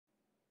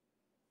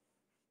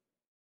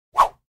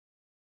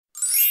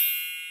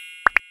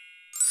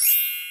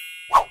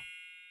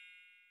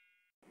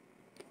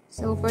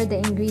So for the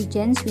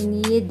ingredients, we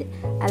need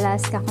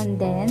Alaska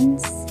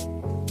condensed,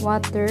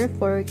 water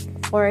for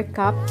 4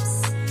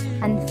 cups,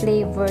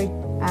 unflavored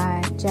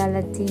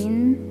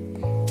gelatin,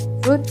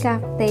 fruit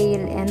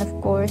cocktail, and of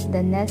course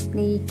the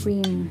Nestle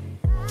cream.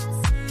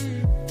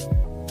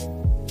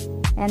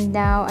 And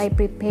now I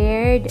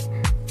prepared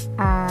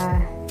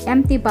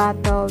empty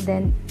bottle,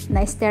 then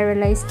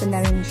na-sterilize ko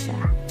na rin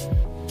siya.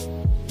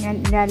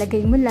 Yan,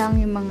 ilalagay mo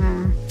lang yung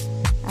mga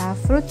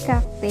fruit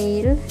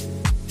cocktail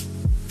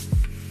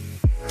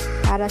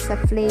para sa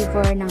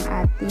flavor ng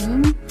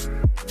ating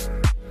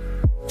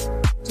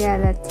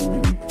gelatin.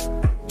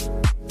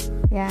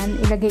 Yan,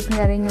 ilagay ko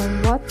na rin yung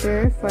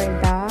water for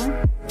the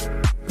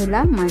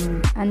gulaman,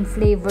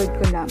 unflavored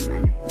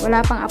gulaman. Wala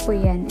pang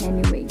apoy yan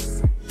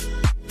anyways.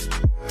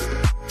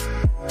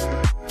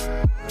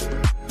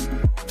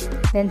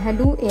 Then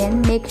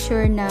haluin, make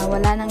sure na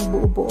wala nang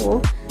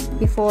buo-buo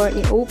before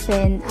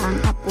i-open ang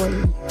apoy.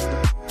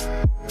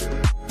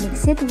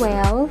 Mix it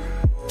well.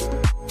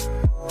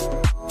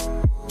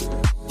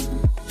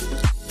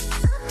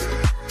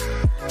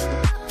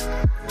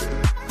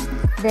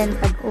 Then,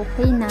 pag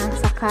okay na,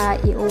 saka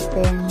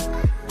i-open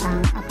ang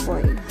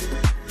apoy.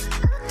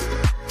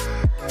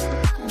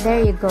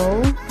 There you go.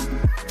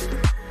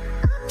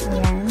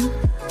 Ayan.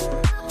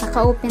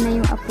 Naka-open na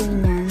yung apoy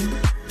niyan.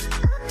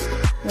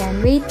 Ayan.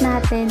 Wait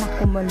natin na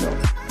kumulo.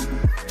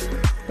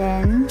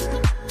 Then,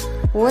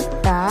 put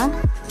the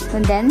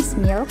condensed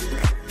milk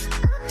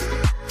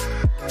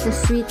to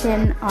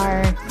sweeten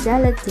our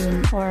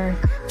gelatin or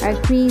our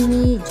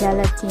creamy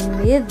gelatin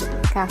with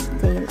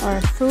cocktail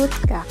or fruit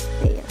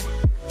cocktail.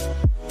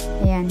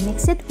 Ayan,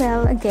 mix it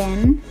well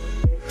again.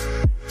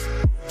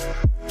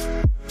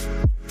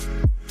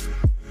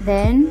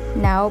 Then,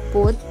 now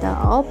put the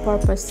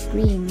all-purpose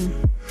cream.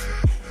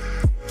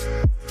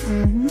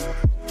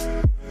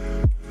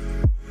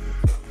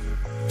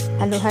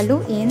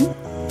 Halo-haluin.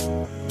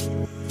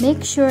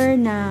 Make sure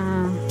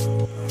na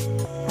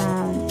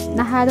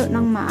nahalo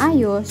ng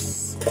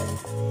maayos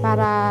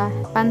para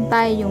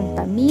pantay yung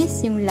tamis,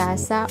 yung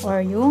lasa,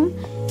 or yung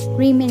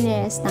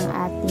creaminess ng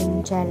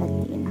ating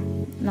gelatin.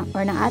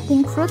 Or ng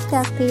ating fruit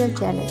cocktail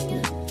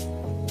gelatin.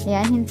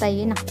 Ayan,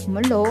 hintayin na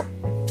kumulo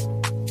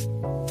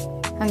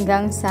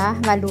hanggang sa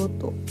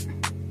maluto.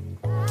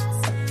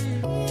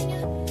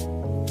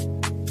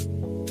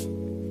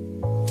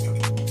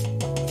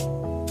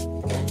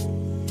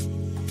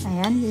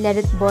 Ayan,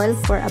 let it boil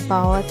for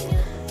about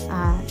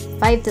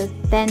 5 to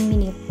 10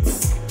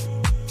 minutes.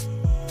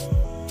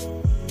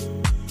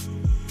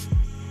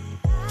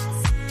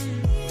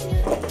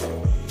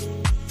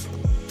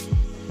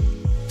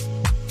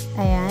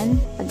 Ayan,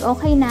 pag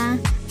okay na,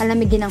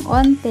 palamigin ng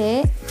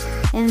onte,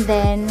 and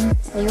then,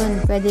 ayun,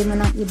 pwede mo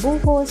nang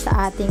ibuho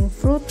sa ating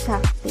fruit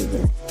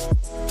cocktail,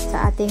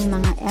 sa ating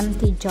mga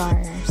empty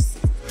jars.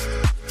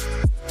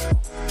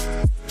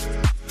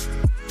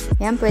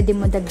 Ayan, pwede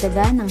mo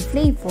dagdagan ng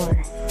flavor.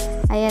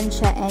 Ayan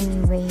siya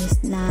anyways,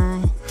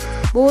 na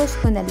buhos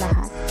ko na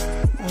lahat.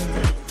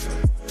 Ayan.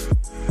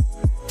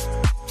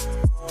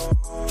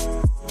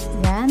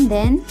 Ayan,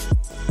 then,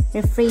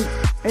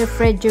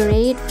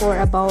 refrigerate for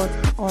about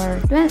for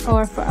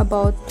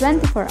about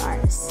 24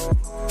 hours.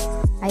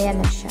 Ayan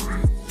na siya.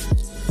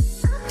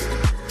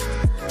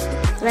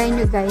 Try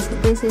nyo guys.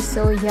 This is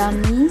so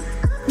yummy,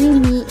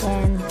 creamy,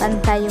 and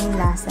pantay yung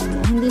lasa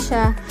niya.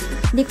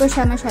 Hindi ko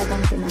siya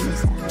masyadong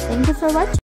pinamisan. Thank you for watching.